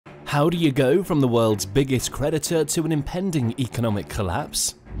How do you go from the world's biggest creditor to an impending economic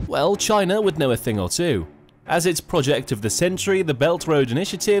collapse? Well, China would know a thing or two. As its project of the century, the Belt Road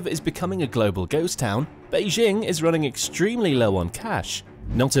Initiative is becoming a global ghost town, Beijing is running extremely low on cash.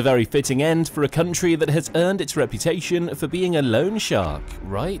 Not a very fitting end for a country that has earned its reputation for being a loan shark,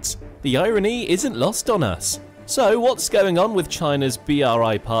 right? The irony isn't lost on us. So what's going on with China's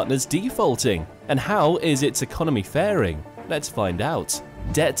BRI partners defaulting? And how is its economy faring? Let's find out.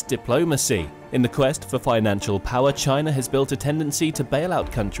 Debt diplomacy. In the quest for financial power, China has built a tendency to bail out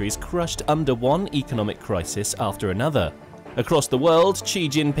countries crushed under one economic crisis after another. Across the world, Xi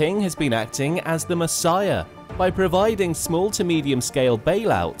Jinping has been acting as the messiah by providing small to medium-scale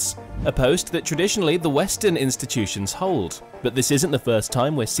bailouts, a post that traditionally the Western institutions hold. But this isn't the first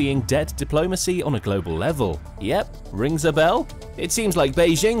time we're seeing debt diplomacy on a global level. Yep, rings a bell? It seems like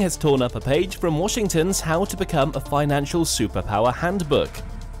Beijing has torn up a page from Washington's How to Become a Financial Superpower handbook.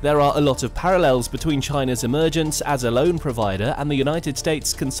 There are a lot of parallels between China's emergence as a loan provider and the United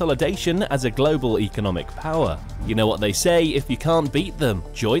States' consolidation as a global economic power. You know what they say, if you can't beat them,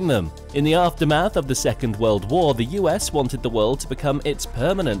 join them. In the aftermath of the Second World War, the US wanted the world to become its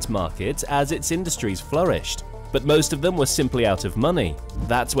permanent market as its industries flourished. But most of them were simply out of money.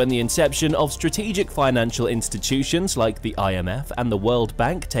 That's when the inception of strategic financial institutions like the IMF and the World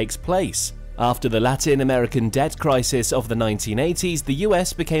Bank takes place. After the Latin American debt crisis of the 1980s, the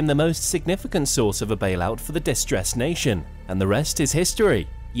US became the most significant source of a bailout for the distressed nation, and the rest is history.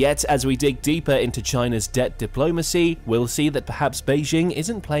 Yet, as we dig deeper into China's debt diplomacy, we'll see that perhaps Beijing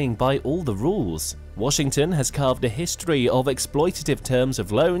isn't playing by all the rules. Washington has carved a history of exploitative terms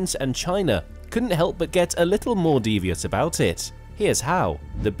of loans, and China couldn't help but get a little more devious about it. Here's how.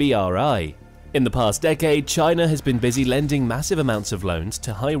 The BRI. In the past decade, China has been busy lending massive amounts of loans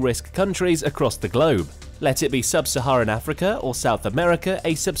to high-risk countries across the globe. Let it be Sub-Saharan Africa or South America,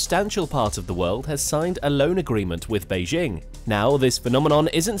 a substantial part of the world has signed a loan agreement with Beijing. Now, this phenomenon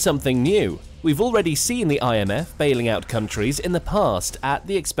isn't something new. We've already seen the IMF bailing out countries in the past at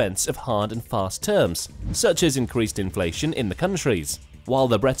the expense of hard and fast terms, such as increased inflation in the countries. While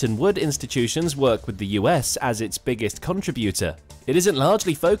the Bretton Woods institutions work with the US as its biggest contributor, it isn't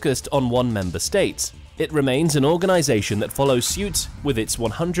largely focused on one member state. It remains an organization that follows suit with its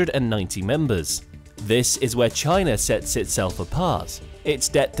 190 members. This is where China sets itself apart. Its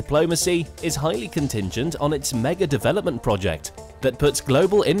debt diplomacy is highly contingent on its mega development project that puts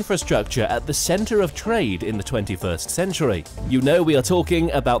global infrastructure at the center of trade in the 21st century. You know we are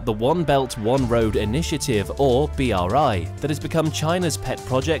talking about the One Belt, One Road Initiative, or BRI, that has become China's pet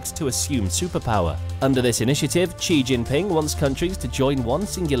project to assume superpower. Under this initiative, Xi Jinping wants countries to join one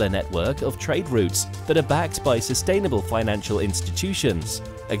singular network of trade routes that are backed by sustainable financial institutions.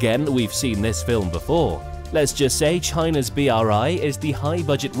 Again, we've seen this film before. Let's just say China's BRI is the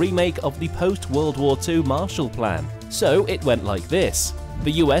high-budget remake of the post-World War II Marshall Plan. So it went like this.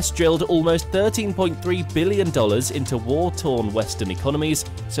 The US drilled almost $13.3 billion into war-torn Western economies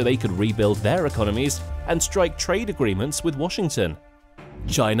so they could rebuild their economies and strike trade agreements with Washington.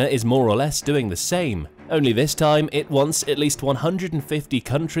 China is more or less doing the same, only this time it wants at least 150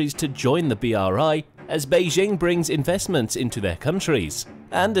 countries to join the BRI as Beijing brings investments into their countries.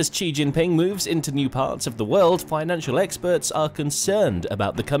 And as Xi Jinping moves into new parts of the world, financial experts are concerned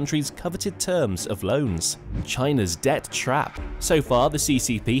about the country's coveted terms of loans. China's debt trap. So far, the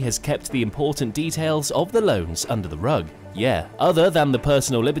CCP has kept the important details of the loans under the rug. Yeah, other than the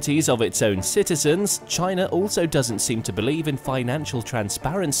personal liberties of its own citizens, China also doesn't seem to believe in financial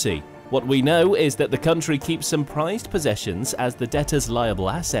transparency. What we know is that the country keeps some prized possessions as the debtor's liable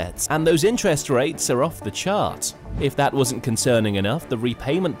assets, and those interest rates are off the chart. If that wasn't concerning enough, the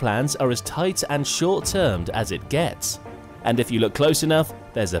repayment plans are as tight and short-termed as it gets. And if you look close enough,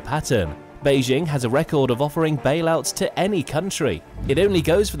 there's a pattern. Beijing has a record of offering bailouts to any country. It only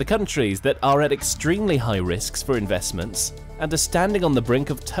goes for the countries that are at extremely high risks for investments and are standing on the brink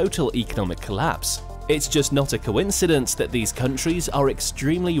of total economic collapse. It's just not a coincidence that these countries are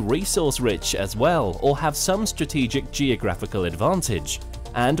extremely resource-rich as well, or have some strategic geographical advantage.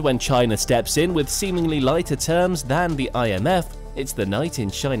 And when China steps in with seemingly lighter terms than the IMF, it's the knight in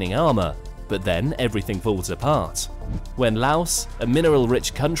shining armor. But then everything falls apart. When Laos, a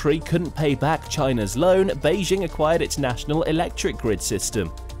mineral-rich country, couldn't pay back China's loan, Beijing acquired its national electric grid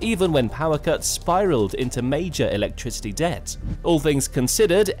system, even when power cuts spiraled into major electricity debt. All things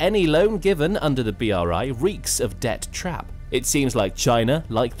considered, any loan given under the BRI reeks of debt trap. It seems like China,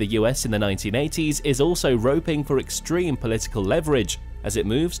 like the US in the 1980s, is also roping for extreme political leverage as it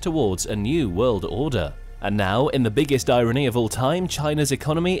moves towards a new world order. And now, in the biggest irony of all time, China's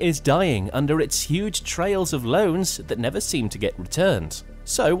economy is dying under its huge trails of loans that never seem to get returned.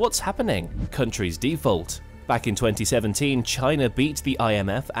 So what's happening? Countries default. Back in 2017, China beat the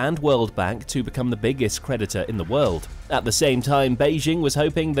IMF and World Bank to become the biggest creditor in the world. At the same time, Beijing was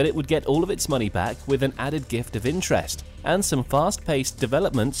hoping that it would get all of its money back with an added gift of interest and some fast-paced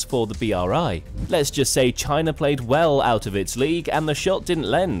developments for the BRI. Let's just say China played well out of its league and the shot didn't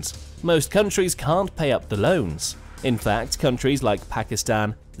lend. Most countries can't pay up the loans. In fact, countries like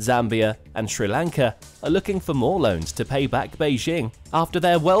Pakistan, Zambia, and Sri Lanka are looking for more loans to pay back Beijing after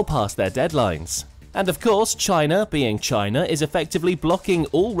they're well past their deadlines. And of course, China, being China, is effectively blocking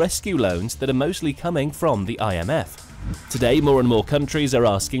all rescue loans that are mostly coming from the IMF. Today, more and more countries are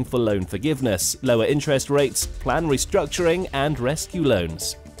asking for loan forgiveness, lower interest rates, plan restructuring, and rescue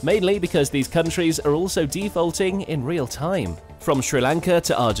loans. Mainly because these countries are also defaulting in real time. From Sri Lanka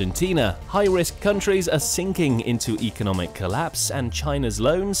to Argentina, high-risk countries are sinking into economic collapse and China's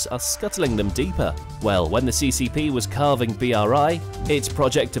loans are scuttling them deeper. Well, when the CCP was carving BRI, its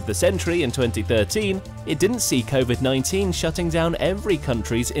project of the century in 2013, it didn't see COVID-19 shutting down every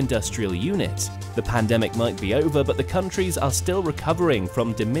country's industrial unit. The pandemic might be over, but the countries are still recovering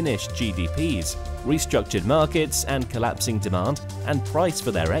from diminished GDPs, restructured markets, and collapsing demand and price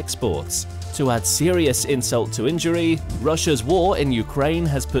for their exports. To add serious insult to injury, Russia's war in Ukraine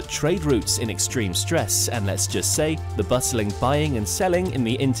has put trade routes in extreme stress, and let's just say the bustling buying and selling in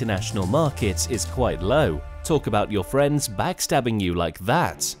the international market is quite low. Talk about your friends backstabbing you like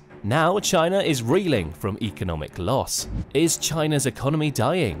that. Now China is reeling from economic loss. Is China's economy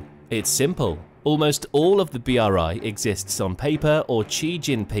dying? It's simple. Almost all of the BRI exists on paper or Xi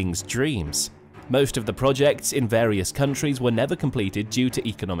Jinping's dreams. Most of the projects in various countries were never completed due to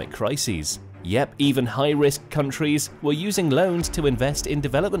economic crises. Yep, even high-risk countries were using loans to invest in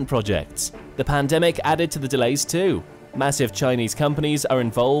development projects. The pandemic added to the delays too. Massive Chinese companies are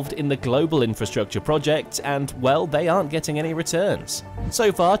involved in the global infrastructure project and, well, they aren't getting any returns.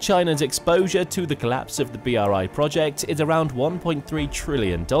 So far, China's exposure to the collapse of the BRI project is around $1.3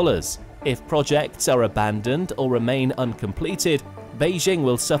 trillion. If projects are abandoned or remain uncompleted, Beijing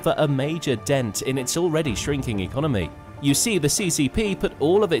will suffer a major dent in its already shrinking economy. You see, the CCP put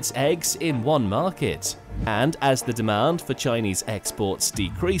all of its eggs in one market. And as the demand for Chinese exports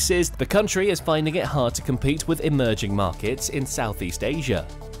decreases, the country is finding it hard to compete with emerging markets in Southeast Asia.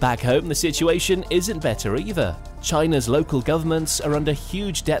 Back home, the situation isn't better either. China's local governments are under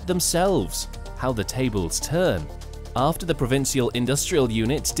huge debt themselves. How the tables turn. After the provincial industrial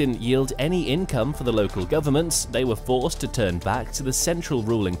units didn't yield any income for the local governments, they were forced to turn back to the central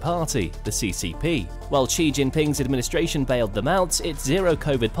ruling party, the CCP. While Xi Jinping's administration bailed them out, its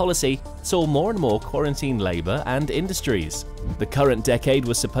zero-COVID policy saw more and more quarantine labor and industries. The current decade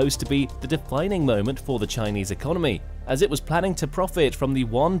was supposed to be the defining moment for the Chinese economy, as it was planning to profit from the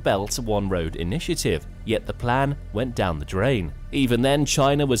One Belt, One Road initiative, yet the plan went down the drain. Even then,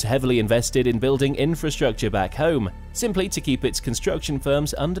 China was heavily invested in building infrastructure back home, simply to keep its construction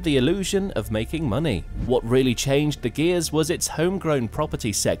firms under the illusion of making money. What really changed the gears was its homegrown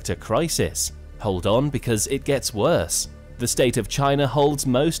property sector crisis. Hold on, because it gets worse. The state of China holds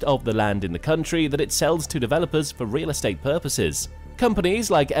most of the land in the country that it sells to developers for real estate purposes. Companies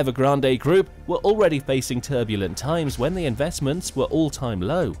like Evergrande Group were already facing turbulent times when the investments were all-time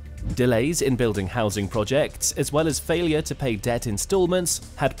low. Delays in building housing projects, as well as failure to pay debt installments,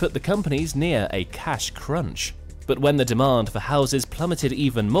 had put the companies near a cash crunch. But when the demand for houses plummeted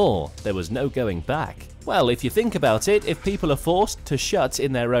even more, there was no going back. Well, if you think about it, if people are forced to shut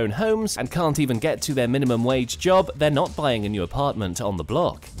in their own homes and can't even get to their minimum wage job, they're not buying a new apartment on the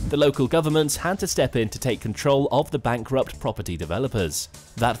block. The local governments had to step in to take control of the bankrupt property developers.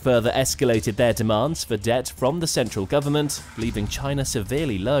 That further escalated their demands for debt from the central government, leaving China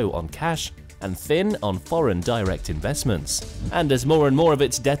severely low on cash and thin on foreign direct investments. And as more and more of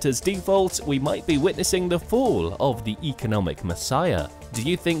its debtors default, we might be witnessing the fall of the economic messiah. Do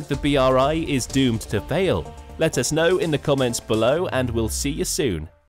you think the BRI is doomed to fail? Let us know in the comments below, and we'll see you soon.